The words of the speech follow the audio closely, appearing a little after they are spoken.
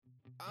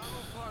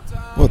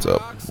What's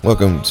up?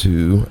 Welcome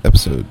to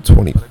episode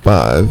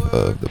 25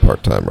 of the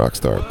Part-Time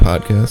Rockstar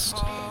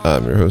Podcast.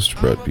 I'm your host,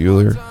 Brett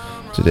Bueller.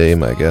 Today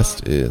my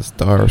guest is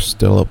Dar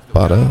Stella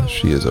Bada.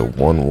 She is a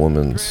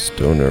one-woman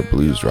stoner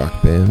blues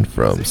rock band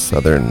from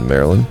Southern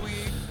Maryland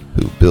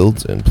who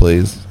builds and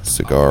plays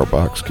cigar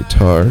box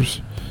guitars.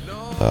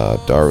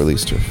 Dar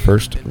released her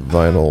first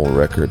vinyl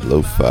record,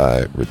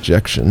 Lo-Fi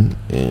Rejection,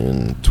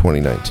 in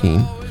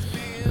 2019.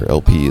 Her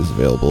LP is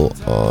available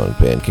on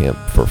Bandcamp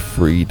for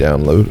free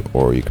download,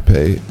 or you can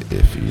pay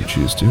if you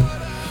choose to.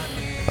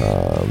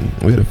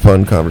 We had a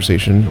fun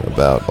conversation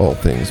about all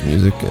things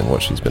music and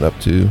what she's been up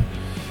to.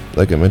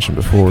 Like I mentioned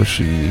before,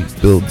 she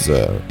builds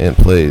and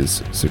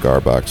plays cigar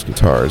box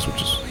guitars,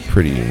 which is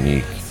pretty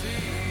unique.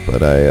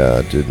 But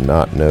I did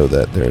not know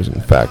that there's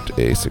in fact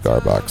a cigar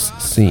box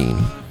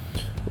scene,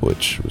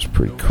 which was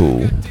pretty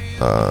cool.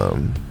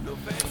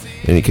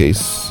 In any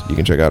case, you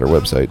can check out her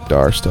website,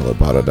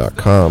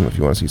 darstellabada.com, if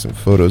you want to see some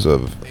photos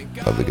of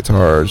the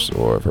guitars,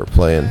 or of her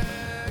playing,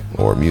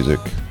 or music,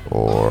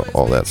 or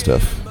all that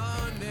stuff.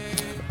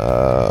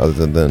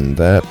 Other than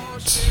that,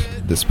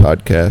 this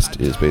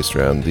podcast is based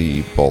around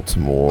the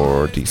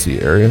Baltimore, D.C.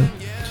 area.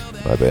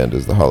 My band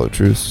is The Hollow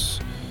Truths.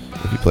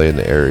 If you play in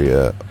the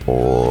area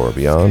or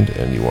beyond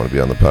and you want to be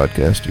on the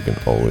podcast, you can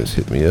always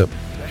hit me up.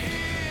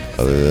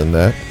 Other than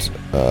that,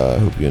 I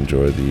hope you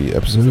enjoy the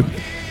episode.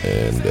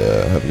 And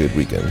have a good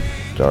weekend.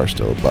 Dar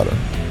Stella Bada.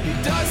 He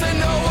doesn't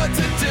know what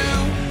to do,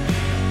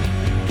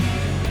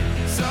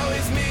 so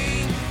he's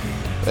mean.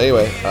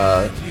 Anyway,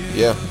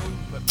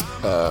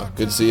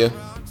 good to see you.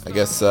 I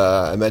guess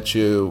I met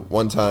you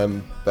one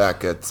time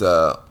back at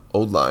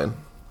Old Line.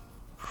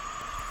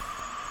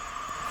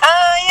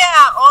 Oh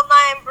yeah, Old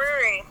Line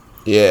Brewery.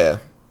 Yeah,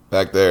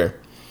 back there.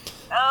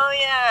 Oh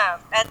yeah,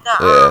 at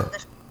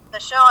the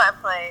show I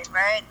played,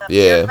 right? The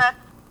yeah. Beer Fest?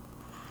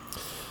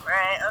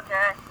 Right.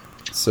 Okay.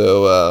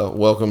 So,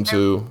 welcome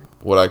to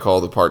what I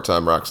call the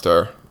Part-Time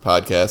Rockstar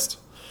Podcast.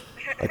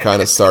 I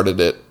kind of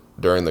started it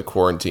during the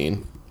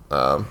quarantine,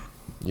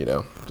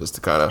 just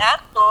to kind of...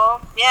 That's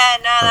cool. Yeah,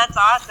 no, that's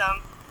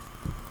awesome.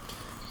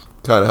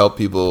 Kind of help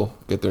people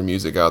get their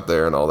music out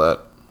there and all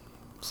that,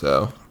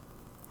 so...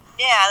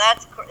 Yeah,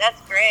 that's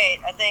great.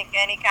 I think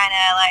any kind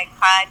of,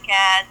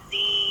 podcast,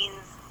 zines,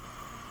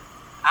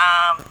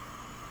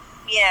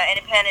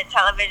 independent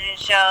television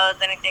shows,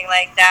 anything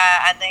like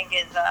that, I think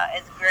is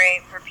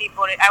great for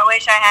people. I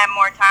wish I had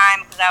more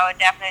time, because I would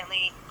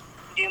definitely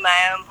do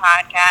my own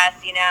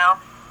podcast,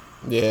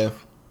 Yeah,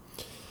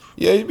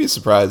 you'd be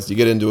surprised. You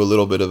get into a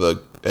little bit of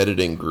a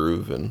editing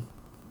groove, and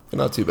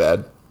you're not too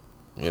bad,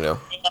 Yeah.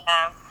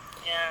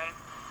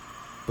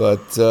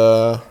 But,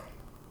 I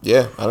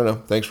don't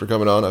know. Thanks for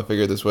coming on. I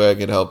figured this way I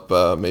could help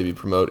maybe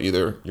promote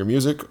either your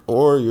music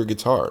or your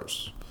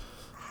guitars.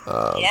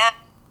 Yeah,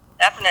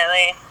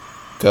 definitely.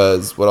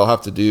 Because what I'll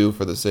have to do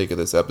for the sake of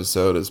this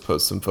episode is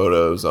post some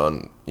photos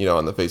on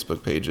the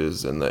Facebook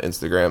pages and the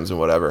Instagrams and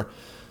whatever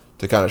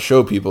to kind of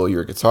show people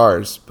your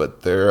guitars,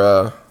 but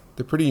they're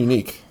pretty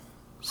unique.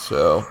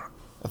 So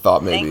I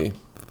thought maybe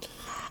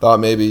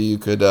you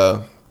could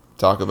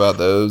talk about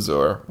those,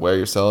 or where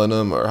you're selling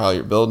them, or how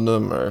you're building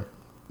them, or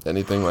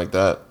anything like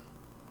that.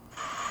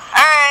 All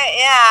right,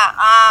 yeah.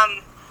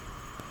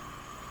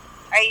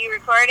 Are you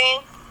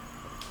recording?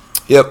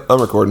 Yep, I'm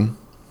recording.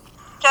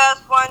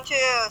 Just 1, 2.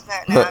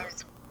 Alright,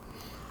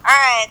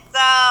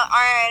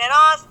 it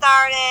all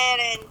started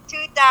in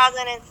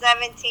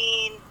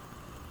 2017.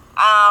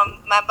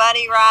 My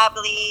buddy Rob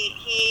Lee,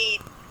 he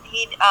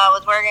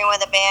was working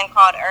with a band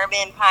called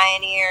Urban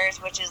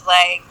Pioneers, which is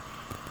kind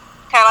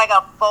of like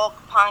a folk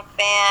punk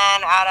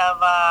band out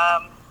of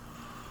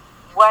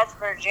West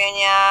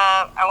Virginia.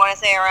 I want to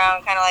say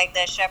around kind of like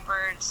the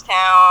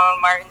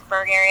Shepherdstown,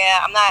 Martinsburg area.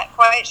 I'm not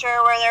quite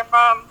sure where they're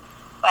from,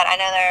 but I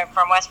know they're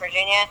from West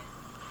Virginia.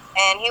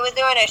 And he was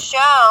doing a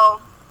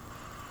show,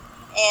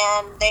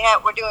 and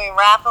we're doing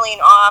raffling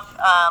off,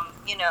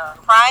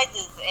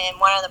 prizes, and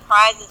one of the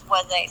prizes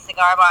was a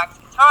cigar box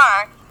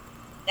guitar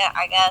that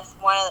I guess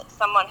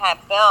someone had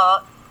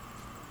built,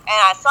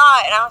 and I saw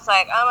it, and I was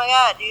like, oh my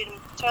god, dude,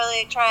 I'm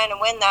totally trying to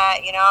win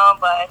that,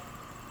 but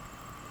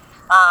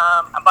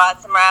I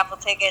bought some raffle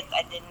tickets.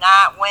 I did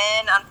not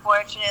win,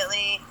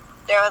 unfortunately.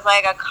 There was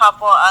a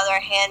couple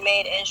other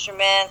handmade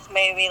instruments,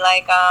 maybe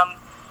like a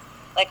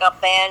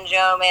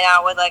banjo made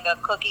out with a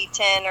cookie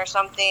tin or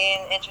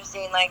something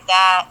interesting like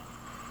that.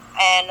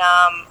 And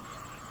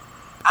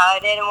I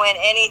didn't win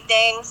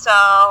anything,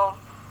 so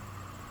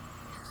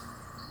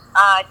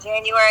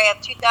January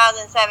of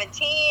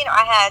 2017,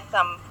 I had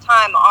some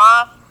time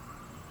off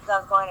because I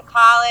was going to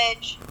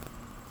college.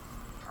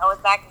 I was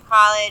back in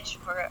college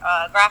for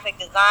graphic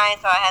design,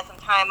 so I had some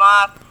time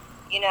off,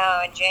 in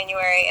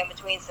January in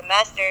between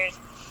semesters.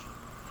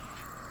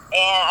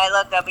 And I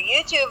looked up a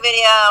YouTube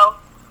video,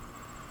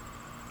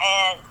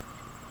 and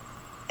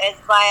it's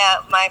by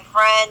my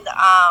friend,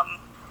 I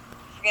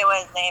forget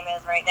what his name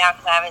is right now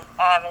because I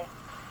haven't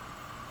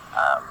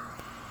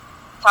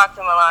talked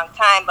to him a long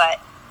time, but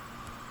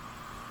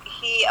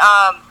he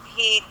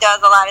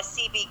does a lot of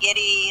CB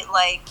Giddy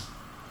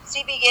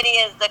CB Giddy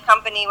is the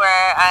company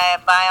where I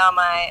buy a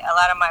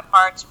lot of my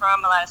parts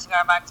from, a lot of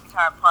cigar box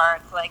guitar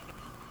parts, like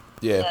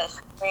the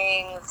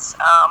strings,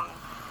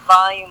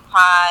 volume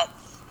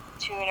pots,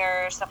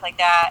 tuners, stuff like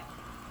that.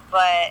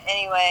 But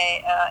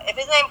anyway, if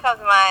his name comes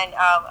to mind,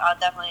 I'll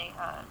definitely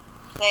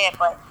say it.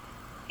 But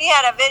he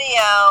had a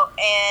video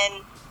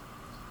and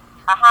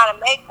how to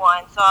make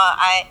one, so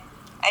I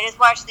just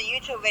watched the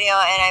YouTube video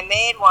and I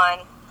made one.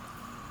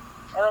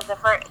 It was the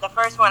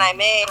first one I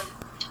made,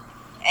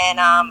 and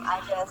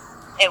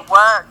it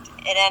worked.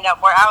 It ended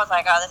up working. I was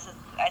like, oh,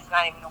 it's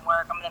not even gonna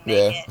work. I'm gonna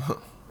make it.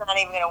 It's not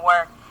even gonna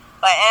work.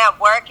 But it ended up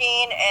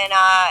working, and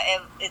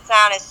it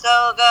sounded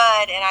so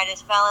good, and I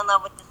just fell in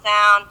love with the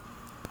sound.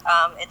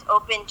 It's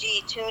open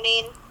G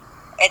tuning.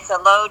 It's a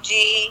low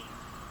G,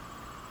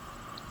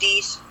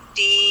 D,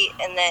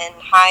 and then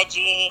high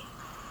G,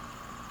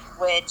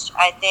 which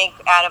I think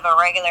out of a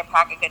regular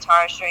pack of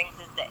guitar strings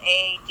is the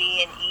A,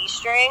 D, and E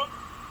string.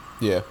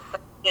 Yeah.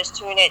 But just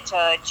tune it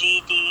to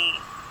G, D,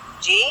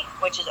 G,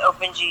 which is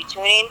open G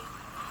tuning.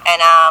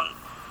 And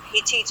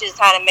he teaches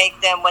how to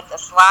make them with the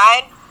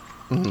slide.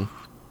 Mm-hmm.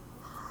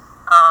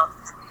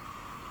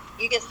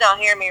 You can still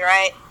hear me,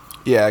 right?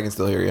 Yeah, I can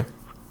still hear you.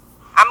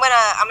 I'm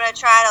gonna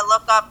try to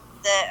look up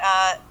the.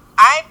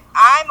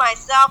 I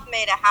myself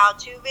made a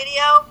how-to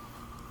video,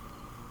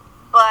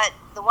 but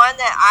the one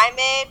that I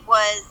made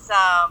was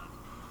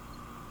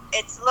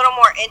it's a little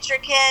more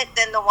intricate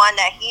than the one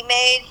that he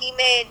made. He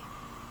made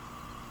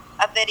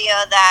a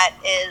video that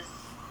is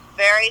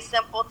very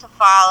simple to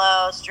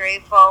follow,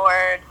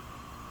 straightforward.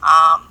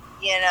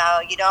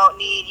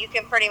 You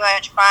can pretty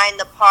much find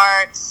the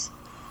parts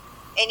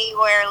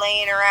anywhere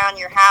laying around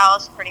your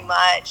house, pretty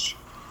much.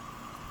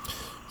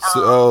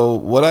 So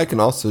what I can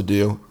also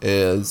do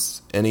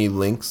is any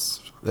links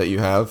that you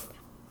have,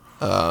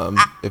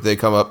 if they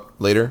come up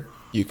later,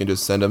 you can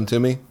just send them to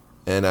me,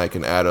 and I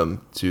can add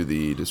them to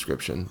the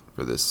description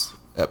for this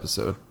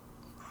episode.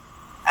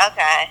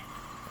 Okay.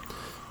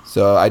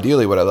 So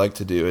ideally what I like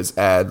to do is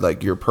add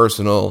like your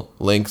personal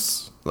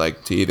links,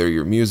 like to either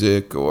your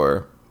music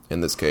or,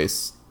 in this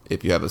case,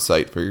 if you have a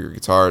site for your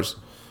guitars.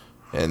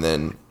 And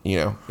then,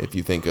 if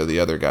you think of the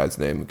other guy's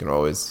name, you can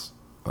always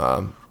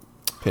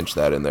pinch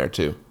that in there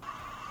too.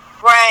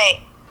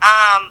 Right.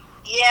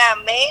 Yeah,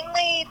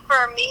 mainly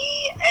for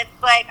me,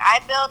 it's like I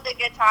build the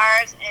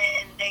guitars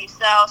and they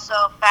sell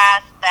so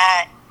fast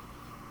that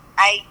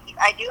I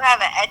do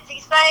have an Etsy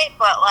site,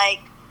 but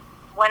like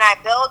when I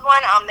build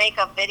one, I'll make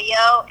a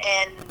video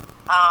and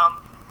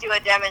do a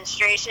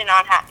demonstration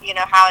on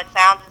how it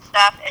sounds and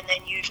stuff, and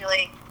then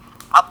usually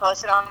I'll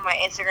post it on my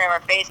Instagram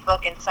or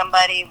Facebook, and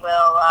somebody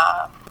will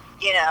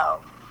hit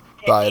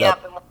me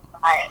up and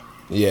buy it.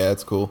 Yeah,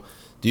 that's cool.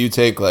 Do you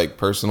take like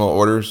personal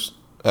orders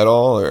at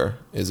all, or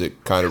is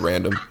it kind of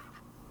random?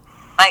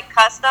 Like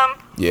custom?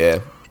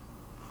 Yeah.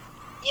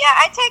 Yeah,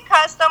 I take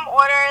custom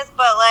orders,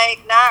 but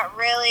like not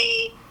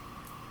really,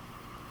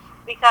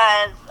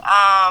 because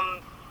I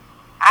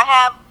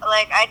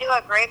do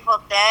a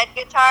Grateful Dead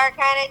guitar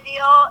kind of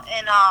deal,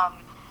 and I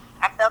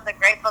built a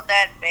Grateful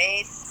Dead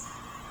bass,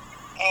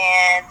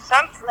 and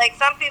some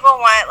people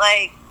want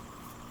like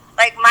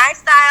my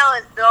style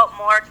is built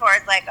more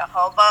towards like a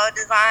hobo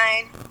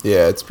design.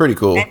 Yeah, it's pretty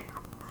cool. And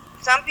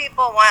some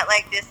people want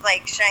like this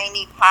like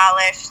shiny,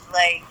 polished,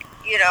 like,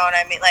 you know what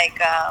I mean, like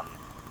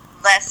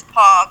Les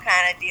Paul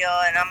kind of deal,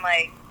 and I'm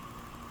like,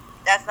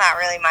 that's not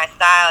really my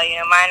style.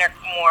 Mine are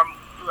more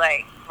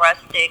like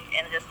rustic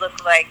and just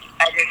look like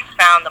I just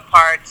found the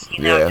parts,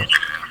 just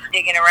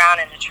digging around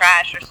in the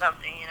trash or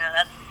something.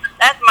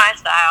 That's my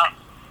style.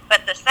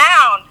 But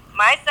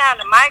my sound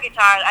of my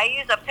guitars, I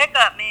use a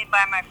pickup made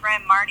by my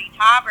friend Marty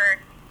Tauber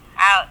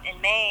out in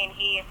Maine.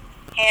 He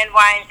hand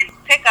winds these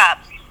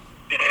pickups.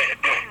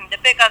 The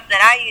pickups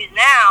that I use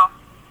now,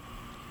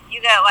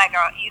 you can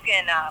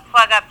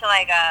plug up to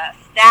like a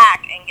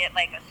stack and get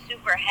like a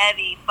super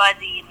heavy,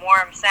 fuzzy,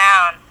 warm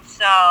sound.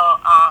 So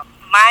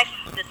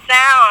the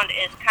sound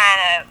is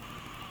kind of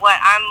what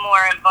I'm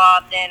more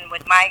involved in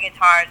with my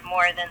guitars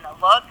more than the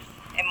looks.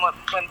 And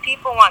when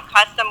people want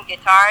custom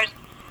guitars,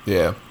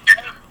 yeah,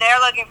 they're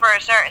looking for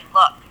a certain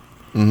look.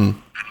 Mm-hmm.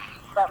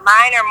 But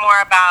mine are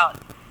more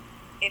about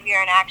if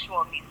you're an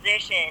actual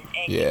musician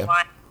and you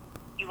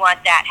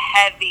want that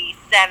heavy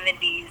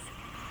 70s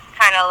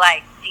kind of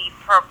like Deep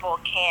Purple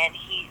Canned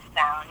Heat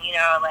sound,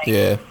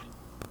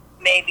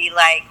 maybe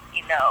like,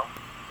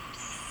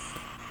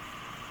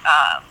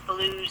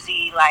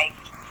 bluesy, like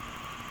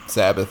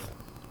Sabbath.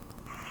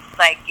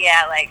 Like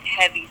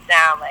heavy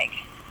sound, like.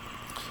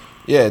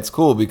 Yeah, it's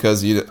cool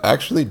because you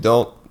actually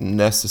don't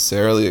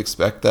necessarily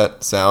expect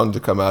that sound to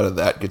come out of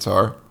that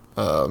guitar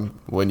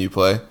when you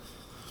play.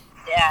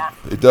 Yeah.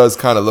 It does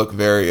kind of look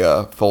very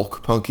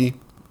folk punky,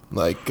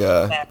 like.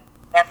 Yeah,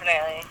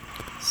 definitely.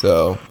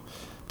 So,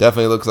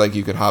 definitely looks like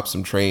you could hop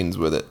some trains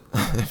with it,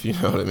 if you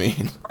know what I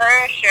mean.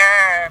 For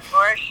sure.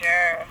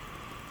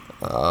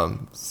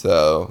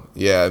 So,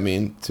 yeah, I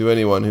mean, to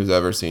anyone who's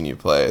ever seen you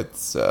play,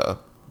 it's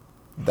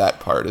that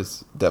part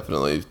is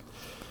definitely,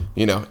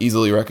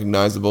 easily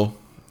recognizable.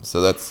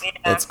 So that's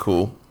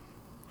cool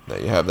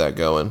that you have that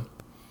going.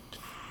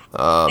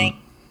 Thank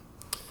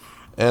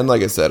And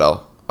like I said,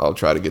 I'll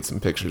try to get some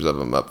pictures of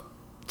them up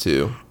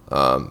too.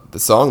 The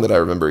song that I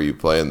remember you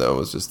playing though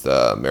was just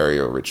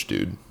Mario Rich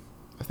Dude.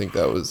 I think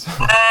that was.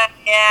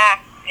 yeah,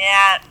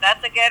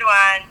 that's a good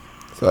one.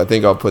 So I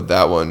think I'll put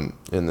that one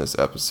in this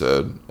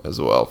episode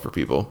as well for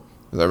people,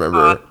 because I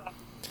remember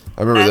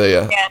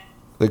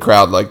the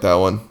crowd liked that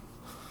one.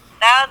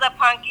 That was a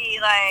punky,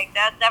 like,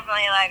 that's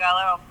definitely like a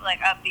little, like,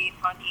 upbeat,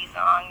 punky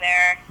song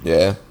there.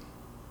 Yeah.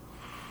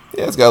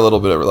 Yeah, it's got a little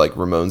bit of, like,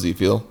 Ramonesy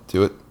feel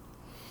to it.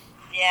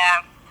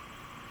 Yeah.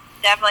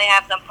 Definitely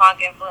have some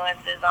punk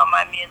influences on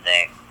my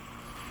music.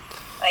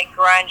 Like,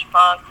 grunge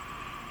punk.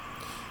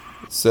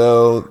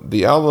 So,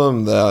 the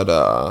album that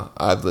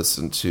I've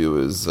listened to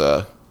is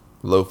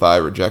Lo-Fi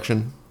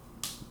Rejection.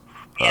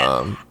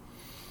 Yeah.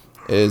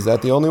 Is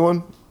that the only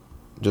one?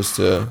 Just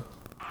to...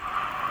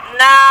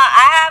 No,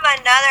 I have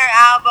another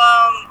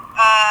album,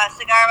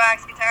 Cigar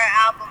Box Guitar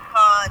album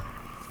called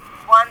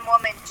One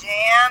Woman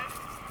Jam,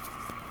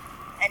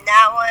 and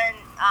that one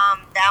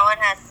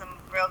has some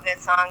real good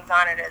songs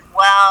on it as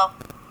well.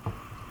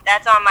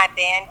 That's on my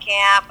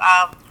Bandcamp.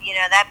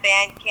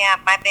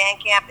 My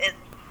Bandcamp is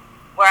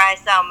where I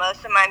sell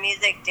most of my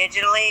music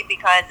digitally,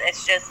 because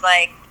it's just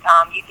like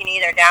you can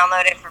either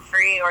download it for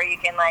free or you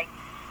can like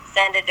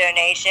send a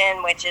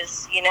donation, which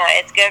is,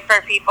 it's good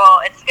for people.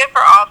 It's good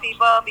for all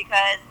people,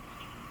 because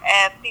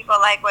if people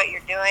like what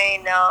you're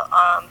doing, they'll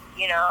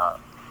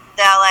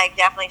like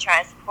definitely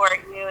try to support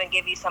you and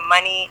give you some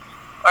money.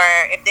 Or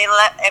if they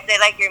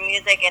like your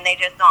music and they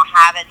just don't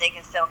have it, they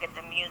can still get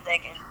the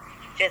music and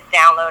just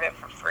download it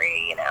for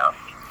free.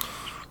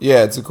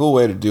 Yeah, it's a cool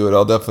way to do it.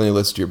 I'll definitely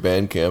list your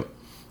Bandcamp.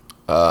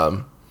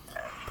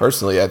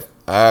 Personally, I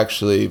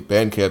actually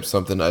Bandcamp's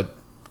something I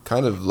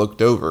kind of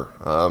looked over.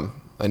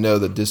 I know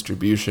the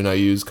distribution I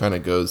use kind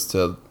of goes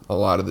to a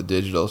lot of the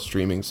digital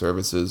streaming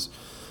services.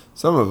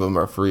 Some of them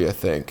are free, I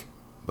think,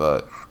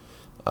 but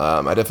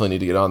I definitely need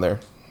to get on there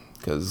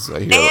because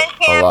I hear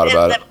a lot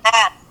about it.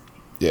 Best.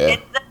 Yeah,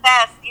 it's the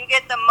best. You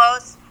get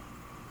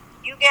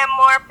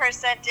more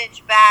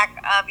percentage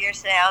back of your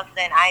sales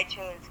than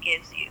iTunes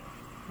gives you.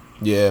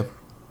 Yeah,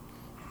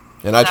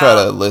 and I try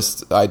to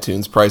list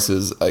iTunes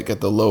prices like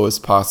at the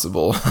lowest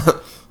possible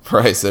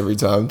price every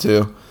time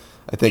too.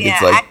 I think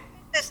it's like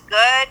it's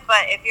good,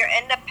 but if you're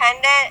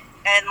independent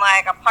and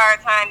like a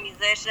part-time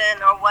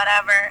musician or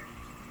whatever,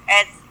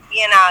 it's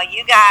you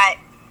got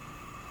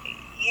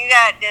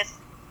just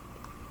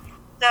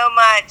so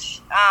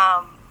much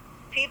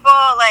people,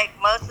 like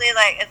mostly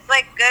like it's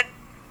like good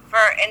for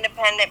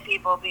independent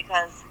people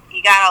because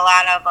you got a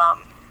lot of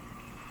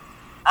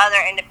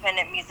other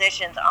independent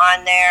musicians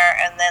on there,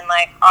 and then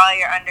like all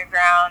your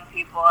underground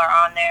people are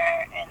on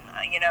there, and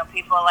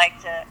people like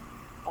to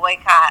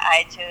boycott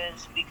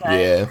iTunes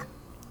because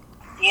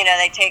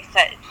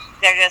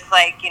they're just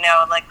like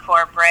like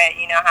corporate,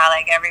 how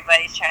like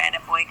everybody's trying to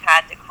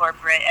boycott the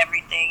corporate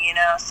everything,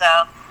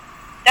 so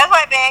that's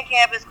why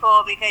Bandcamp is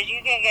cool, because you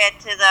can get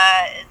to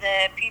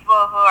the people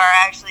who are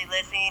actually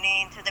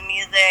listening to the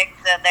music,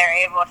 so they're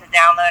able to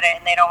download it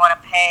and they don't want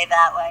to pay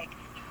that like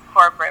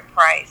corporate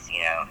price,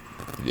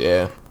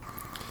 Yeah.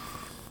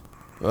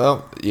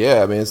 Well,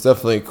 yeah, I mean, it's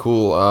definitely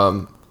cool.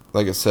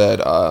 Like I said,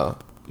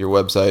 your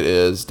website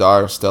is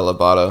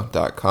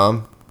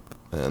darstelabata.com,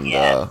 and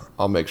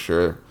I'll make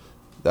sure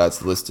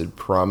that's listed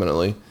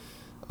prominently.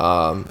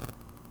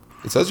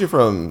 It says you're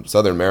from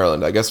Southern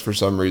Maryland. I guess for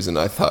some reason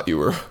I thought you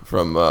were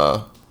from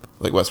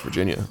like West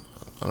Virginia.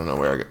 I don't know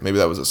where maybe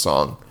that was a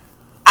song.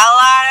 A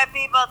lot of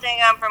people think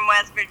I'm from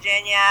West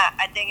Virginia.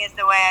 I think it's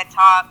the way I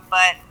talk,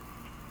 but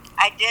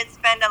I did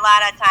spend a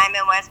lot of time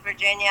in West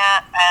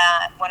Virginia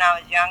when I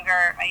was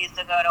younger. I used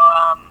to go to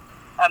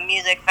a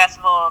music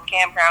festival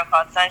campground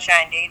called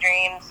Sunshine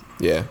Daydreams.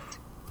 Yeah.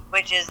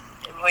 Which is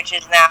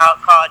now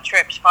called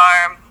Trips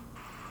Farm.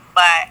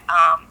 But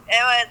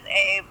it was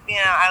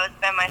I would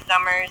spend my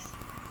summers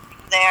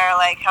there,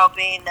 like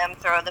helping them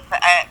throw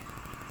I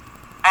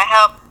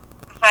helped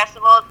the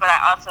festivals, but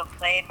I also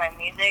played my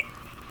music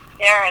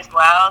there as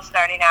well,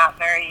 starting out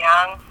very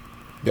young.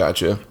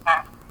 Gotcha.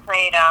 I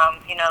played,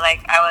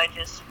 like I would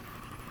just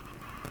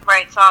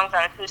write songs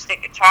on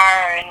acoustic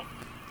guitar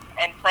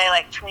and play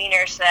like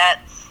tweener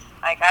sets.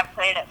 Like I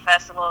played at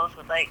festivals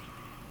with like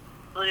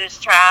Blues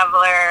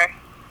Traveler,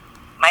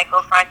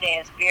 Michael Franti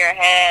and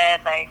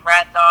Spearhead, like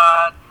Rat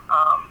Dog,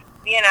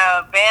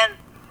 bands,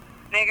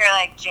 bigger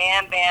like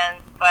jam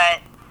bands,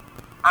 but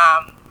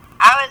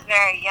I was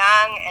very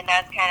young, and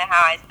that's kind of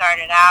how I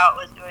started out,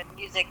 was doing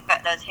music,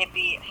 those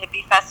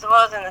hippie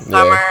festivals in the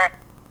summer,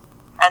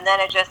 and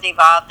then it just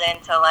evolved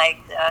into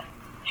like the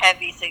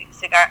heavy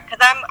cigar, because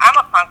I'm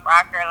a punk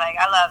rocker, like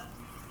I love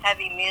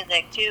heavy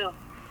music too,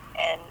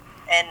 and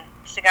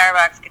Cigar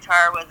Box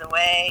Guitar was a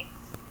way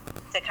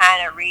to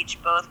kind of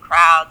reach both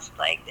crowds,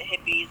 like the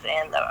hippies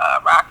and the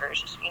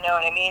rockers, you know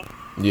what I mean?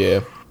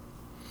 Yeah.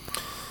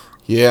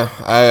 Yeah,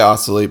 I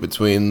oscillate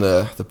between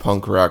the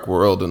punk rock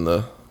world and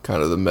the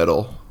kind of the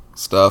metal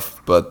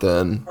stuff, but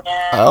then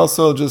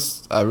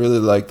I really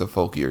like the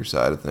folkier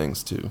side of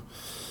things too,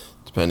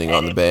 depending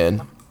on the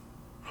band.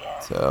 Yeah.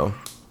 So,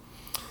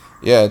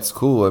 Yeah, it's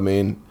cool. I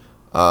mean,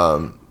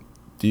 have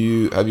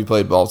you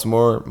played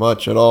Baltimore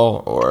much at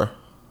all, or?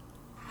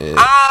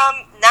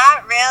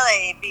 Not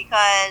really,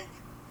 because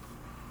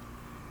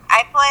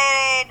I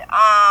played,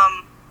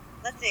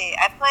 let's see,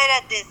 I played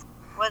at this,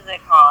 what's it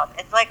called?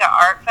 It's like an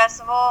art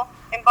festival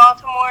in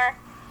Baltimore.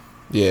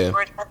 Yeah.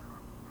 Where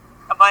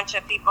a bunch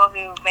of people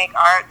who make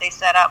art, they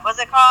set up, what's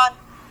it called?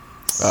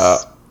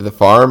 The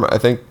Farm, I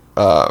think.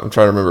 I'm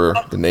trying to remember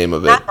the name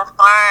of it. Not the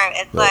Farm,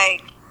 it's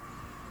like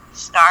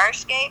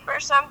Starscape or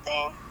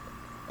something.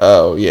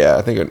 Oh, yeah,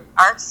 I think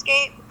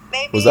Artscape,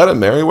 maybe? Was that in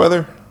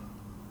Merriweather?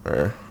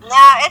 Or?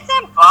 No, it's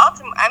in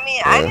Baltimore. I mean,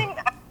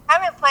 Yeah. I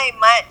haven't played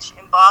much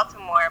in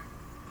Baltimore,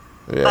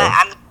 Yeah. but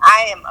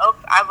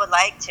I would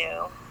like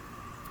to.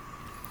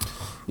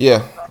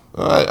 Yeah.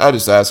 I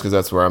just asked because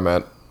that's where I'm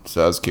at,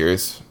 so I was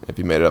curious if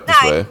you made it up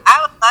this way.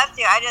 I would love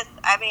to.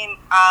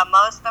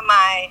 Most of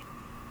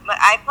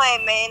I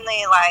play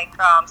mainly like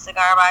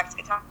cigar box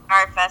guitar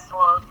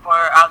festivals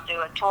where I'll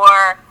do a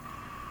tour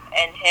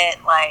and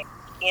hit like,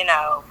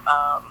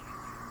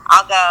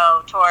 I'll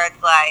go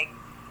towards like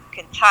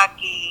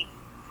Kentucky,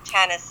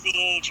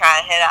 Tennessee, try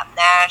to hit up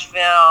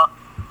Nashville,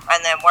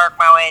 and then work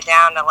my way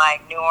down to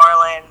like New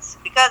Orleans,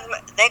 because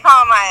they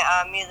call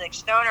my music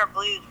stoner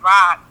blues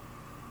rock.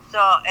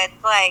 So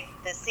it's like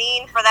the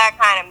scene for that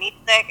kind of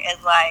music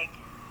is like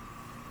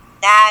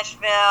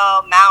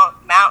Nashville,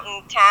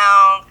 mountain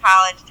towns,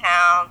 college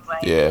towns,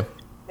 like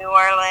New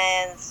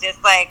Orleans,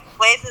 just like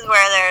places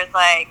where there's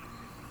like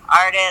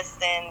artists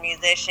and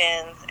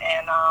musicians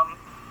and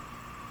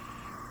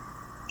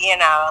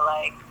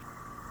like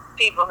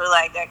people who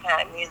like that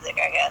kind of music,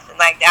 I guess. And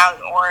like down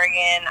in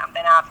Oregon, I've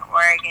been out to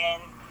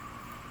Oregon.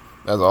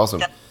 That's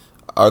awesome.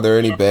 Are there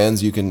any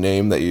bands you can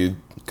name that you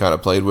kind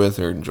of played with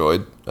or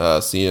enjoyed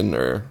seeing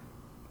or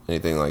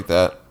anything like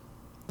that?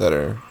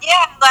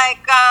 Yeah,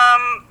 like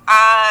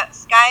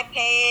Sky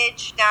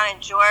Page down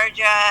in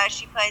Georgia.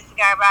 She plays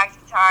cigar box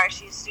guitar.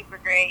 She's super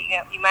great.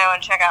 You might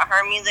want to check out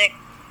her music.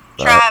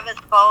 Travis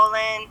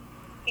Boland,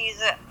 he's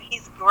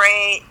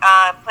great.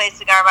 Plays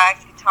cigar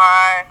box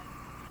guitar.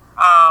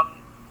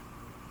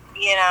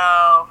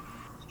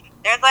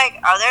 There's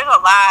there's a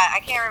lot. I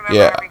can't remember.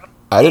 Yeah,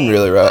 I didn't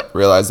really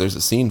realize there's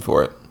a scene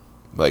for it,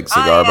 like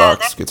cigar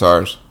box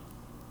guitars.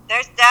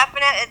 It's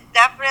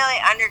definitely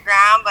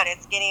underground, but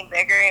it's getting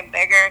bigger and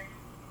bigger.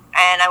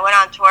 And I went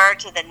on tour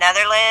to the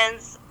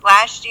Netherlands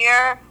last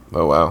year.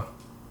 Oh wow!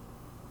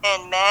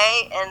 In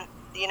May, and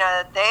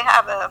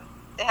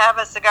they have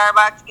a cigar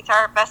box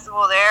guitar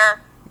festival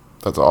there.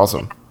 That's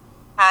awesome.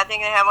 I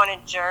think they have one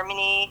in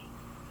Germany,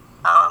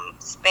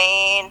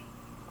 Spain,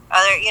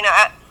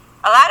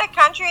 a lot of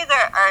countries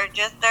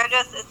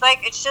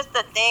it's just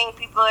a thing.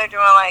 People are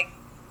doing, like,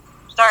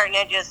 starting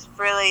to just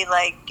really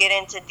like get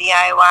into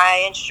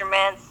DIY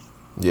instruments.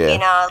 Yeah.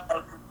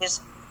 Like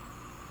just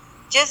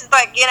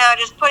like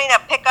just putting a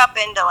pickup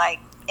into like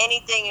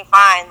anything you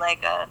find,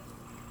 like a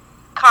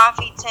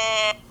coffee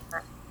tin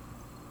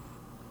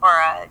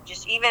or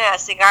just even a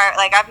cigar.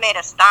 Like I've made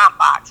a stomp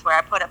box where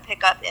I put a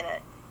pickup in a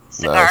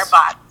cigar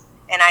box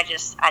and I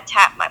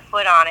tap my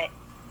foot on it.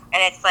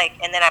 And it's like,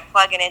 and then I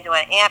plug it into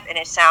an amp, and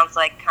it sounds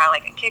like kind of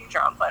like a kick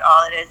drum, but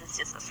all it is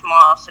just a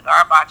small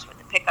cigar box with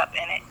a pickup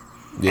in it.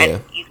 Yeah.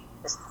 And you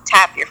just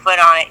tap your foot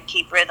on it and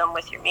keep rhythm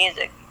with your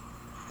music.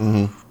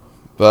 Mm-hmm.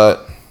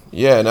 But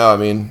yeah, no, I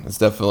mean, it's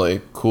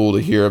definitely cool to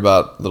hear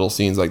about little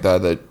scenes like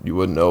that you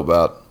wouldn't know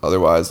about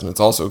otherwise, and it's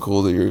also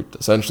cool that you're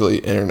essentially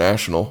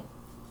international.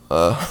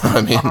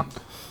 I mean,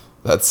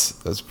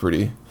 that's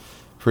pretty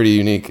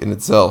unique in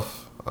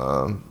itself.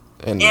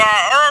 And yeah,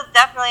 it was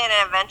definitely an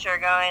adventure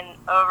going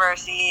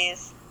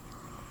overseas.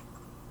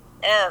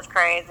 It was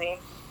crazy.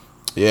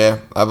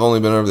 Yeah, I've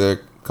only been over there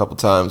a couple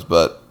times,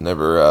 but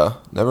never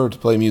to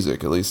play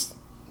music, at least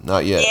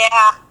not yet.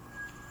 Yeah.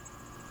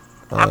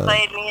 I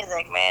played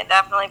music, man.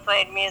 Definitely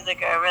played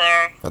music over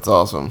there. That's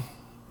awesome.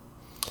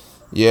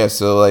 Yeah,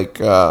 so like,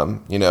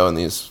 in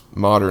these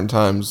modern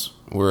times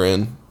we're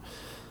in,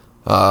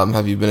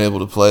 have you been able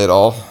to play at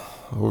all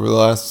over the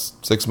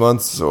last 6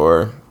 months,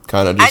 or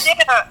kind of just...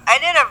 I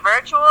did a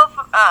virtual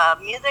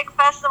music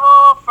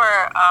festival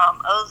for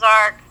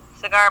Ozark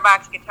Cigar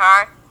Box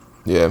Guitar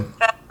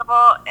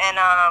Festival, and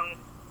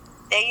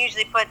they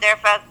usually do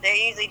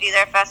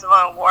their festival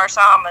in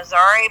Warsaw,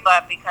 Missouri,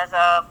 but because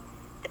of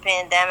the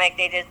pandemic,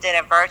 they just did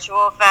a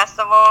virtual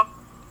festival.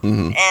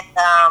 Mm-hmm. And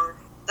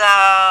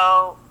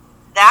so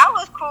that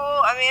was cool.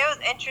 I mean, it was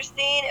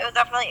interesting. It was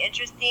definitely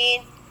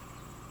interesting.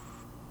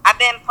 I've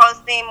been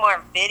posting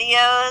more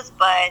videos,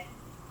 but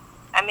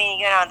I mean,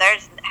 there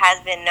has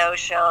been no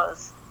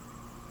shows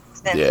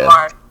since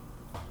March.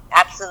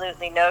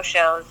 Absolutely no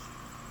shows.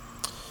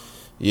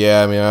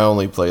 Yeah, I mean, I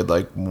only played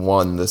like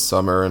one this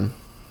summer, and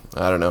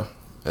I don't know.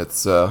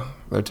 It's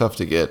they're tough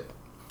to get.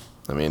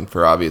 I mean,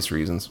 for obvious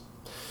reasons.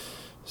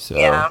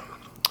 So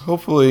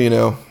hopefully,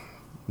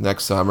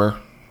 next summer,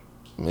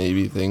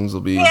 maybe things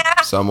will be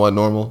somewhat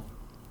normal.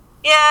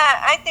 Yeah,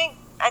 I think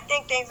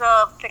things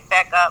will pick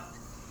back up.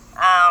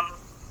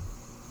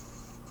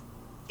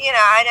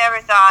 I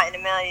never thought in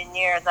a million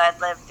years I'd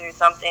live through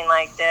something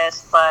like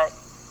this, but,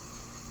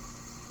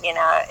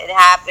 it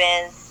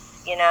happens.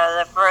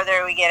 The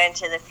further we get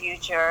into the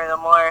future, the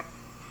more,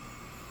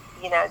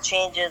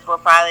 changes we'll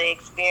probably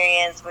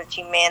experience with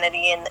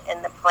humanity and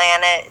the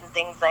planet and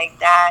things like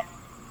that.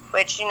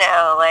 Which,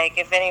 like,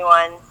 if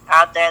anyone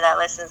out there that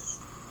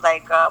listens,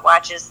 like,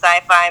 watches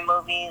sci-fi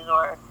movies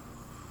or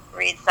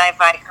reads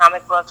sci-fi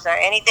comic books or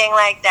anything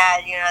like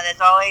that,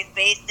 that's always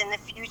based in the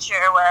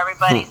future where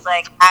everybody's,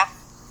 like,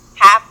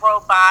 half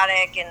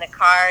robotic and the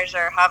cars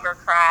are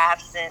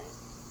hovercrafts and,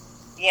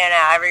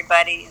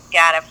 everybody's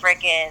got a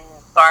freaking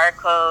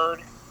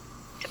barcode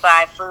to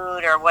buy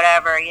food or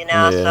whatever,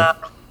 so...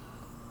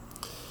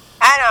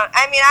 I don't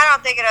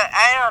think,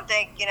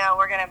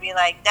 we're going to be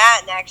like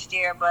that next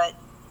year, but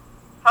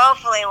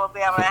hopefully we'll be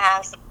able to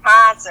have some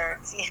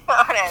concerts, you know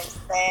what I'm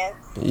saying?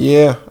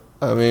 Yeah,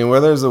 where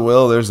there's a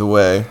will, there's a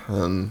way,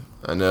 and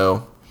I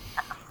know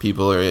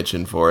people are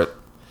itching for it,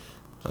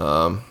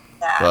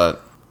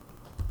 but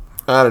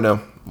I don't know,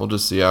 we'll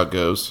just see how it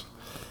goes.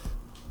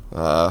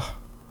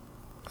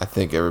 I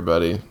think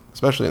everybody,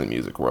 especially in the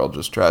music world,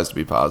 just tries to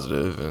be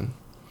positive and,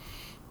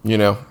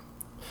 Yeah,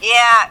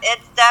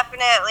 it's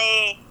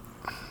definitely,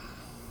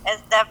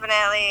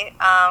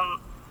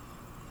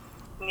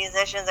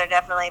 musicians are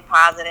definitely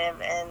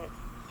positive, and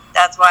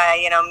that's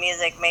why,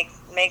 music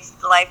makes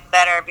life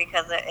better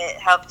because it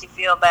helps you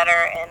feel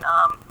better, and,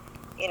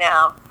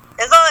 it'll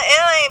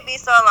only be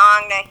so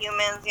long that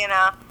humans,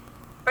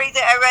 everybody's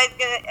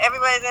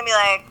gonna be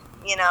like,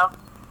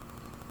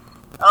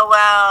 oh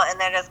well, and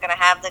they're just gonna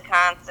have the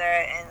concert,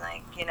 and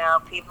like,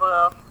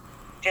 people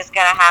just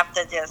gonna have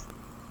to just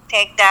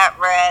take that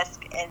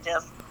risk and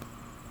just,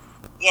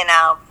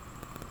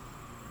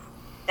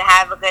 to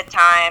have a good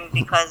time,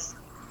 because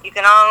you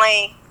can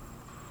only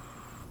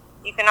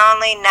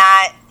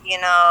not,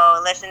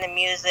 listen to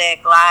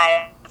music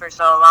live for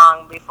so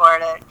long before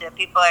the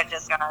people are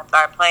just gonna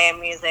start playing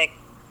music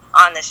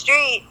on the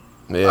street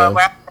or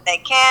wherever they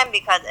can,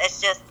 because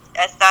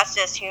that's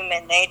just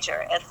human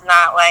nature. It's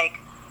not like,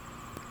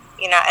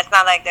 it's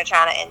not like they're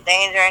trying to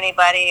endanger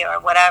anybody or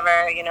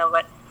whatever,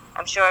 but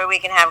I'm sure we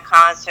can have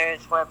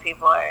concerts where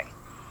people are,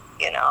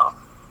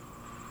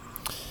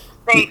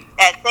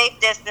 at safe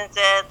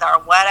distances or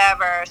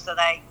whatever, so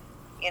that,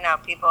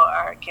 people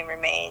can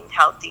remain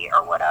healthy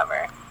or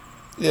whatever.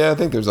 Yeah, I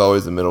think there's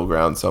always a middle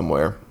ground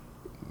somewhere.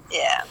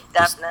 Yeah,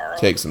 definitely.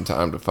 Just take some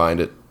time to find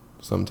it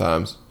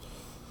sometimes.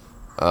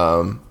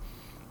 They'll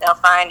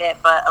find it,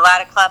 but a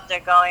lot of clubs are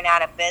going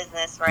out of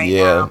business now.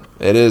 Yeah,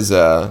 it is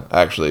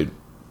actually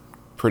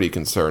pretty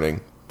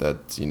concerning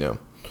that,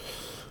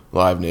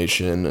 Live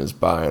Nation is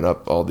buying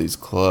up all these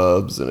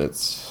clubs, and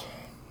it's,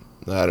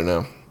 I don't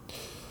know,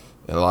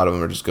 and a lot of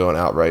them are just going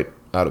outright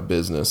out of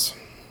business.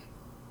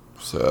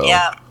 So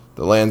yeah.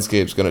 The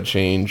landscape's going to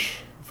change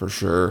for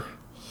sure.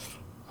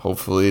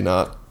 Hopefully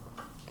not,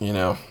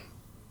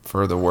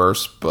 for the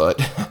worse,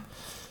 but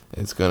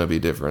it's going to be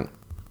different.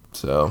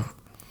 So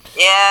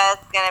yeah,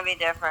 it's going to be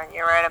different.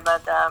 You're right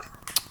about that.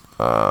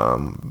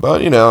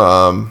 But,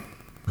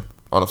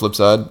 on the flip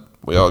side,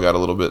 we all got a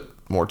little bit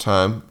more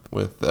time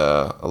with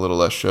a little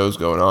less shows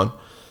going on.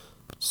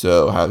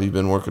 So have you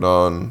been working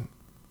on,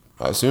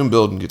 I assume,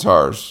 building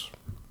guitars?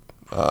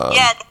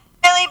 Yeah,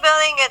 definitely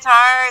building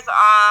guitars.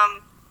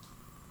 I'm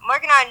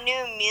working on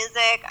new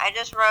music. I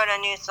just wrote a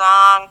new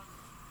song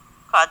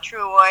called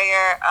True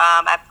Warrior.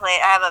 I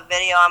have a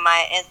video on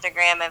my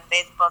Instagram and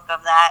Facebook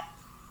of that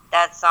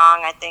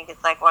song. I think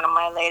it's like one of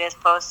my latest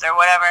posts or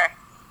whatever.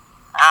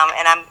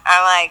 And I'm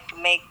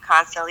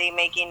constantly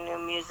making new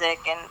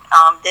music, and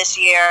this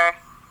year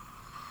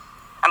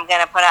I'm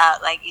gonna put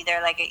out like either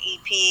like an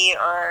EP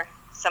or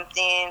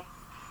something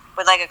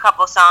with like a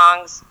couple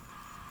songs,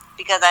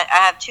 because I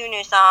have 2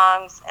 new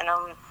songs, and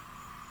I'm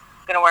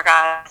gonna work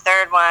on a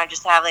third one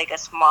just to have like a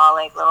small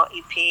like little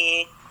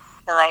EP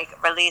to like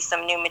release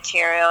some new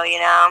material,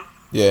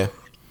 Yeah.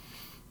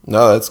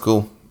 No, that's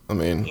cool.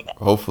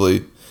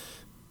 Hopefully,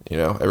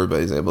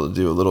 everybody's able to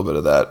do a little bit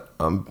of that.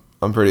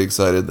 I'm pretty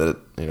excited that,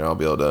 I'll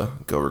be able to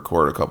go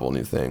record a couple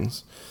new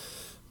things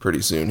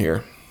pretty soon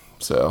here.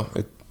 So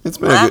it's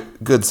been a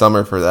good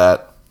summer for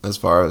that, as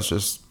far as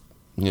just,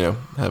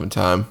 having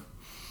time.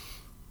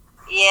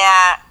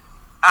 Yeah.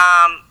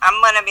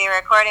 I'm going to be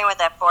recording with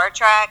a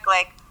 4-track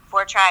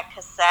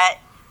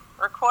cassette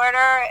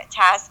recorder,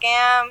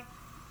 Tascam.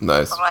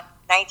 Nice. From like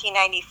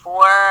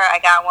 1994. I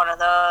got one of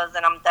those,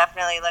 and I'm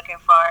definitely looking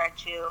forward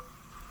to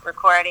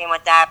recording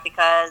with that,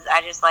 because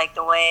I just like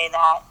the way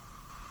that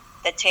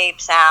the tape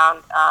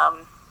sound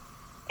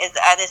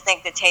I just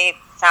think the tape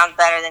sounds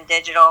better than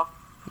digital.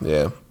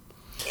 Yeah.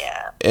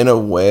 Yeah. In a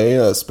way,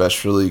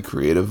 especially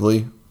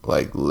creatively,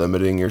 like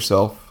limiting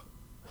yourself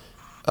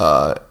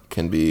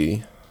can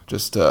be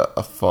just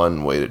a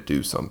fun way to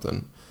do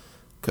something.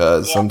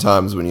 Because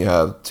sometimes when you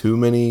have too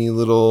many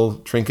little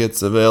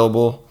trinkets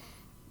available,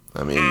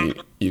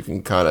 you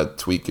can kind of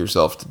tweak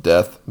yourself to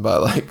death by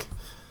like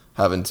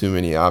having too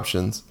many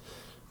options.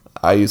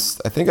 I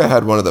think I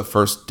had one of the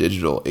first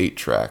digital 8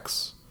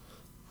 tracks.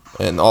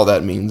 And all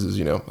that means is,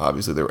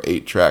 obviously there were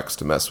 8 tracks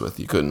to mess with.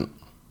 You couldn't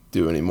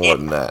do any more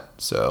than that.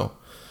 So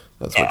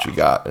that's what you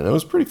got. And it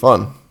was pretty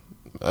fun.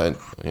 Yeah,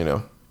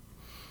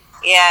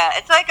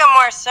 it's like a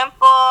more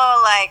simple,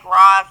 like,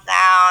 raw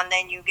sound.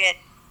 And you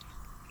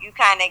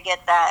kind of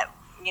get that,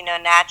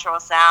 natural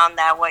sound,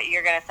 that what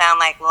you're going to sound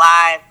like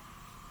live.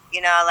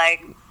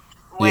 Like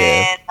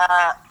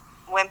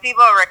when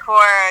people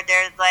record,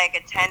 there's like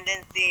a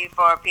tendency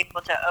for people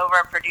to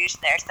overproduce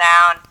their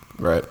sound.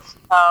 Right.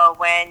 So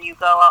when you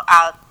go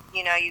out,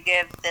 you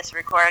give this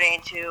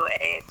recording to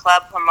a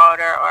club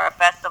promoter or a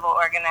festival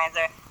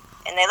organizer,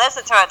 and they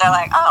listen to it, they're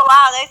like, oh,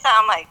 wow, they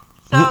sound like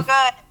so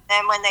good.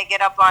 And when they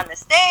get up on the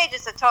stage,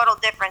 it's a total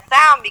different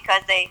sound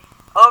because they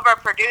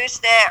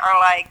overproduced it, or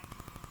like,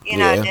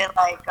 did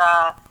like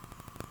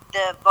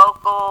the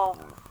vocal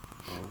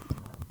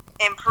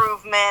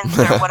improvements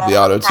or whatever. The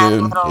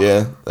auto-tune,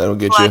 that'll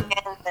get you.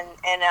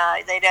 And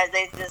they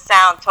just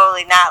sound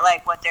totally not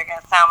like what they're going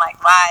to sound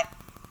like live.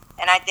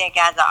 And I think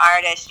as an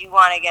artist, you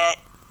want to get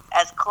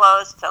as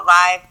close to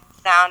live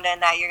sounding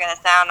that you're going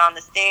to sound on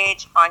the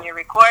stage, on your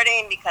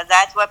recording, because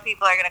that's what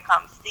people are going to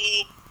come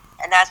see,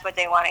 and that's what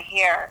they want to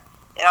hear.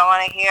 They don't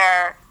want to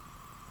hear,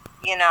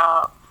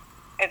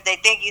 if they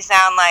think you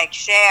sound like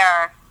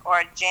Cher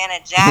or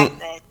Janet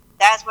Jackson,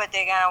 that's what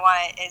they're going to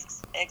want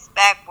to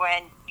expect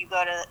when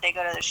they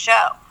go to the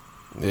show.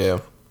 Yeah.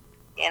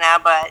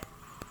 But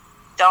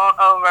don't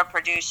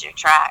overproduce your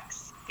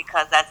tracks,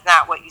 because that's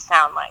not what you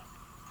sound like.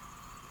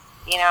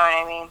 You know what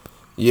I mean?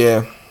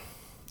 Yeah.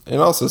 And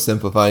also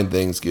simplifying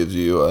things gives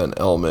you an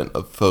element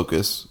of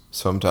focus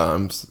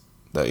sometimes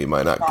that you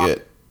might not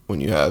get when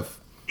you have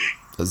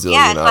a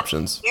zillion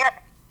options.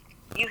 Like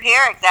you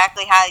hear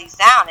exactly how you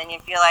sound, and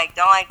if you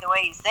don't like the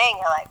way you sing,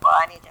 you're like, well,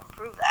 I need to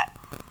improve that.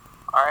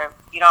 Or if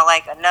you don't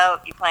like a note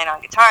you playing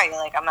on guitar, you're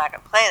like, I'm not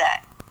going to play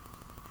that.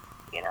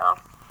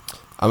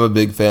 I'm a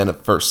big fan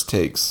of first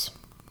takes,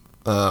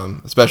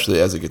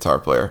 especially as a guitar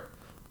player.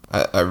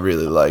 I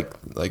really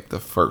like the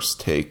first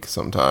take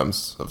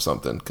sometimes of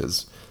something,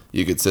 because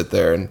you could sit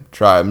there and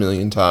try a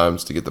million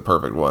times to get the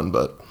perfect one,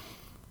 but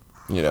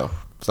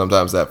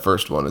sometimes that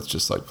first one, it's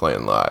just like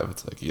playing live.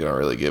 It's like you don't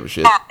really give a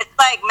shit. Yeah, it's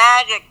like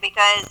magic,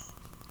 because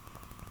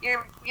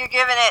you're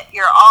giving it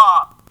your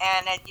all,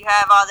 and you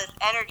have all this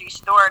energy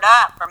stored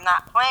up from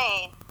not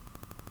playing.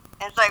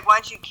 And it's like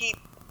once you keep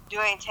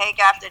doing take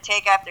after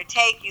take after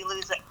take, you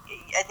lose.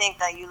 I think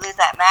that you lose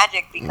that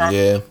magic, because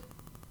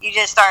you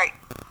just start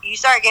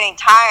getting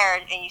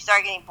tired, and you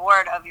start getting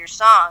bored of your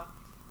song,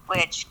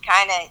 which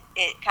kind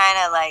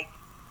of like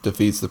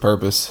defeats the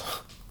purpose.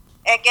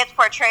 It gets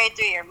portrayed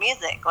through your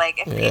music. Like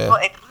if you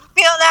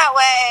feel that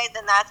way,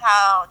 then that's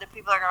how the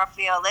people are going to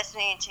feel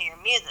listening to your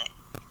music.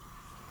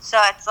 So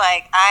it's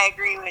like, I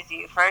agree with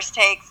you. First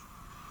takes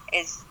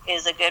is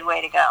a good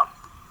way to go.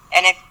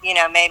 And if,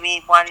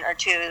 maybe 1 or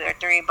 2 or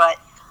 3, but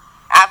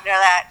after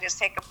that, just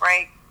take a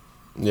break.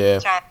 Yeah.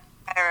 Try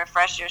to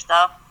refresh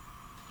yourself.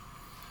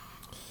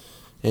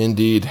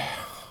 Indeed.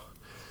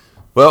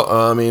 Well,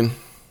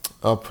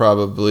 I'll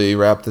probably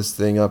wrap this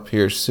thing up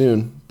here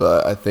soon,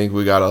 but I think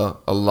we got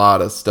a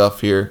lot of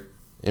stuff here,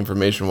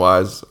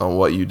 information-wise, on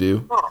what you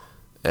do. Cool.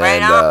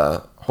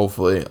 And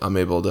hopefully I'm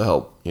able to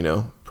help,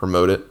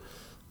 promote it.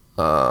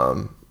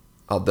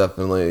 I'll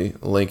definitely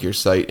link your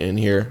site in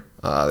here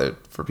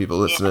for people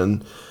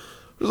listening.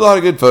 There's a lot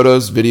of good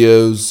photos,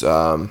 videos.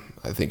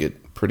 I think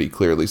it pretty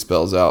clearly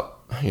spells out,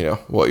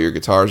 what your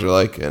guitars are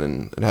like,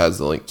 and it has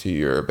the link to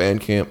your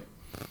Bandcamp.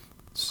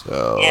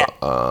 So,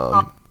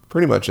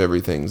 pretty much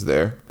everything's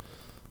there.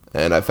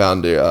 And I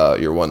found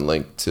your one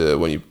link to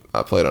when you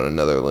played on a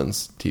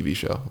Netherlands TV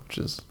show, which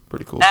is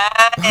pretty cool. Yeah,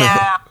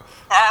 that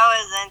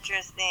was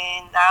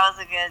interesting. That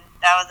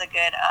was a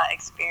good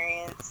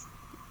experience.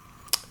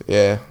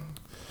 Yeah.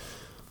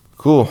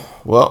 Cool.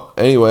 Well,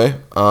 anyway,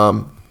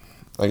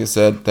 like I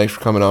said, thanks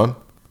for coming on.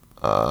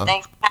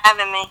 Thanks for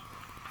having me.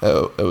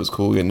 It was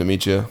cool getting to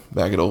meet you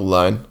back at Old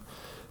Line.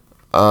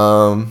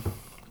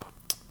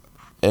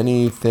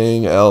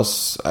 Anything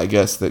else, I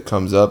guess, that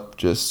comes up,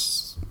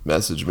 just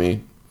message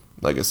me.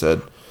 Like I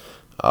said,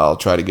 I'll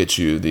try to get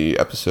you the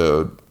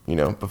episode,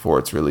 before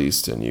it's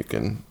released, and you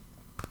can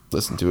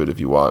listen to it if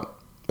you want.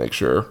 Make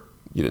sure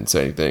you didn't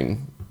say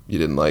anything you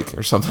didn't like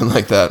or something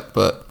like that.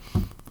 But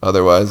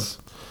otherwise,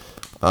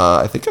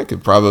 I think I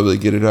could probably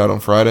get it out on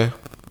Friday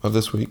of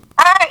this week.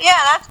 All right, yeah,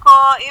 that's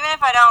cool. Even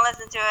if I don't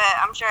listen to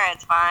it, I'm sure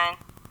it's fine.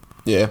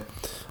 Yeah.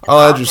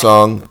 I'll add your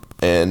song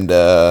and,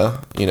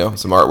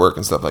 some artwork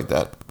and stuff like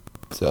that.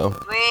 So.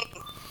 Sweet.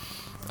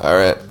 All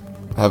right.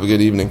 Have a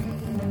good evening.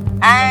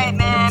 All right,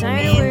 man.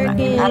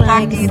 I'll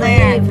talk to you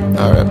later.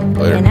 All right,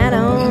 later. And I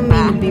don't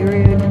mean to be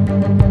rude.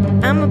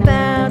 I'm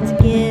about to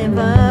give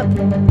up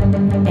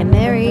and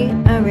marry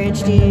a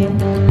rich dude.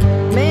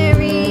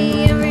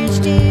 Marry a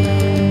rich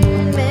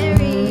dude.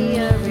 Marry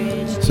a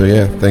rich dude. So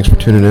yeah, thanks for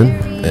tuning in.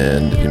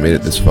 And if you made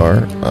it this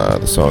far,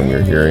 the song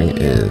you're hearing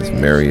is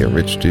 "Marry a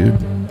Rich Dude."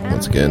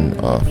 Once again,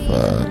 off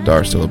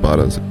Dar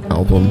Stilabata's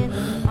album,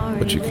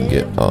 which you can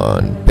get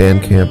on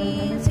Bandcamp.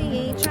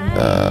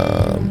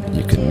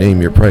 You can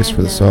name your price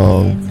for the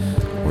song,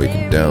 or you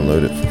can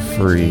download it for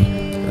free.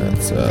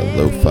 That's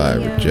Lo-Fi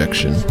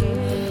Rejection.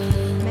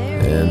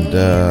 And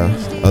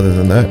other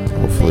than that,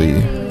 hopefully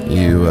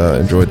you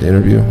enjoyed the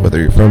interview, whether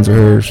you're friends of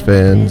hers,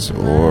 fans,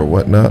 or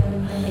whatnot.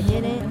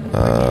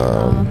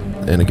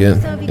 And again,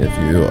 if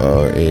you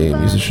are a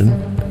musician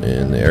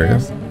in the area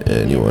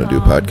and you want to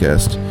do a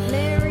podcast,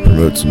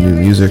 promote some new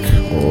music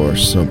or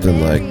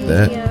something like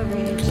that,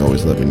 you can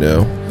always let me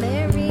know.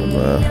 I'm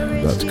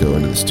about to go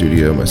into the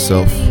studio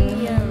myself,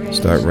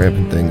 start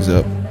ramping things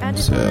up,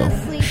 so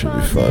it should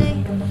be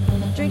fun.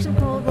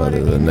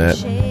 Other than that,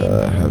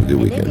 have a good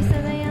weekend.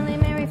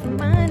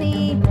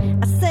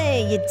 I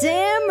say, you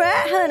damn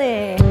right,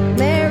 honey.